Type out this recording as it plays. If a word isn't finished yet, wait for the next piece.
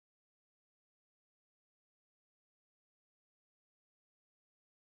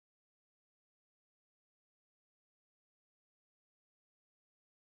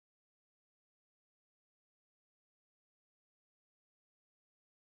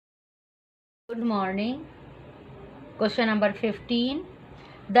Good morning. Question number 15.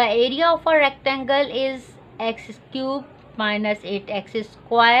 The area of a rectangle is x cube minus 8x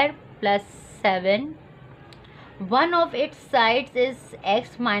square plus 7. One of its sides is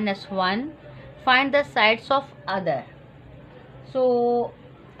x minus 1. Find the sides of other. So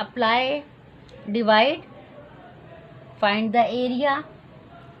apply, divide, find the area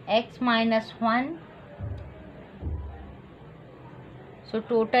x minus 1. So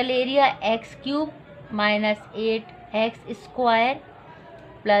total area x cube minus 8x square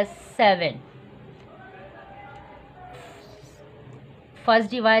plus 7. First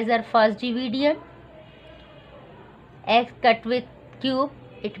divisor, first division. X cut with cube,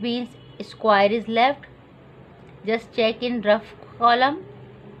 it means square is left. Just check in rough column.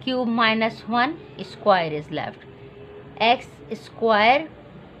 Cube minus 1, square is left. X square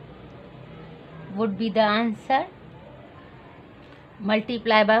would be the answer.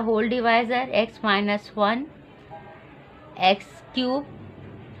 Multiply by whole divisor, x minus 1, x cube,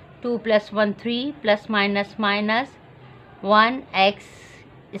 2 plus 1 3 plus minus minus 1 x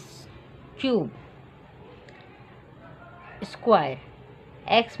cube square.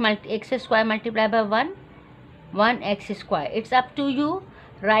 X square multiplied by 1 x square. It's up to you,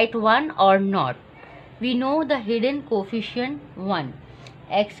 write 1 or not. We know the hidden coefficient 1.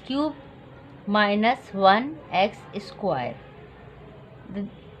 X cube minus 1 x square.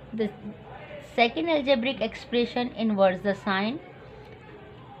 The second algebraic expression inverts the sign.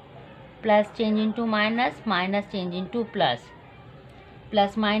 Plus change into minus, minus change into plus.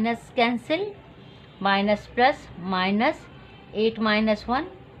 Plus minus cancel, minus plus minus, 8 minus 1,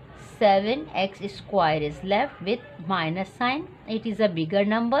 7 x square is left with minus sign. It is a bigger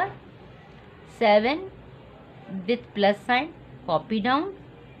number. 7 with plus sign, copy down.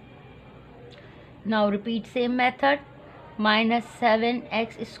 Now repeat same method. Minus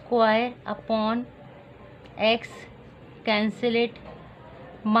 7x square upon x, cancel it.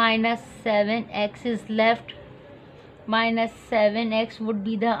 Minus 7x is left. Minus 7x would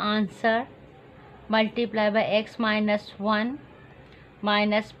be the answer. Multiply by x minus 1.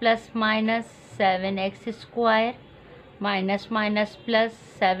 Minus plus minus 7x square. Minus minus plus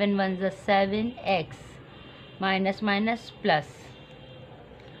 7 ones are 7x. Minus minus plus.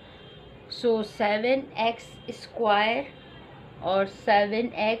 So 7x square or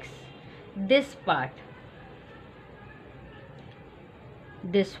 7x, this part,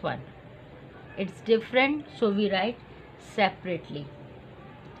 this one, it's different, so we write separately.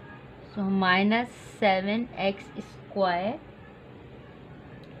 So minus 7x square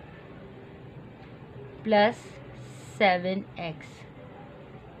plus 7x,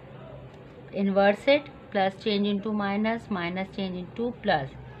 inverse it, plus change into minus, minus change into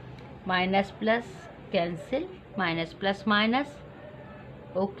plus. Minus plus cancel, minus plus minus.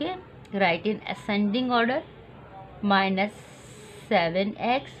 Okay, write in ascending order. Minus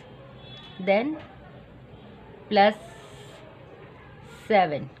 7x, then plus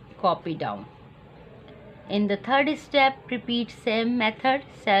 7, copy down. In the third step, repeat same method.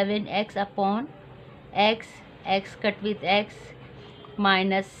 7x upon x, x cut with x,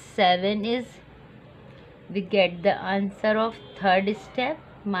 minus 7 is, we get the answer of third step,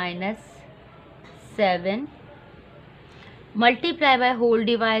 minus 7. Multiply by whole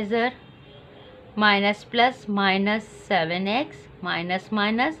divisor, minus plus minus 7x, minus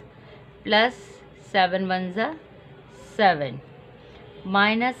minus plus 7 ones are 7.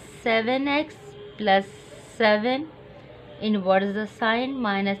 Minus 7x plus 7, inverse the sign,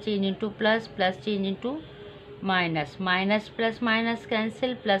 minus change into plus, plus change into minus. Minus plus minus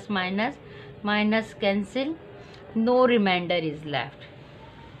cancel, plus minus minus cancel, no remainder is left.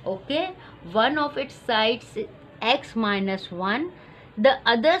 Okay, one of its sides is x minus 1, the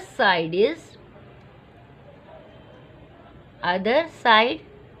other side is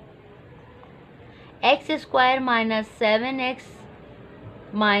x square minus 7x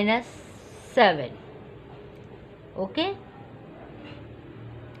minus 7. Okay,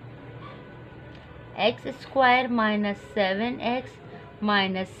 x square minus 7x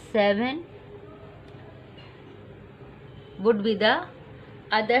minus 7 would be the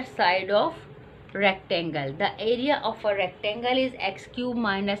other side of rectangle. The area of a rectangle is x cube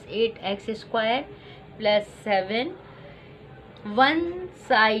minus 8x square plus 7. One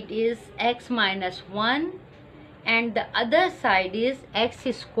side is x minus 1 and the other side is x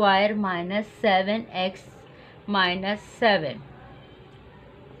square minus 7x minus 7.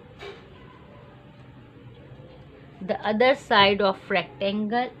 The other side of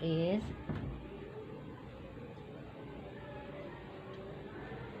rectangle is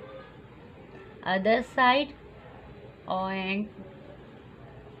other side and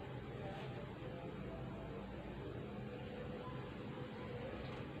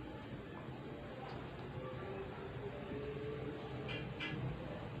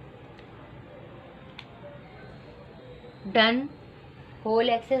done whole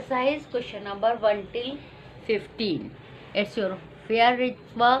exercise, question number 1 till 15. It's your fair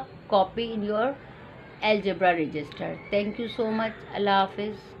work. Copy in your algebra register. Thank you so much. Allah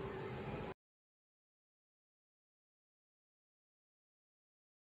Hafiz.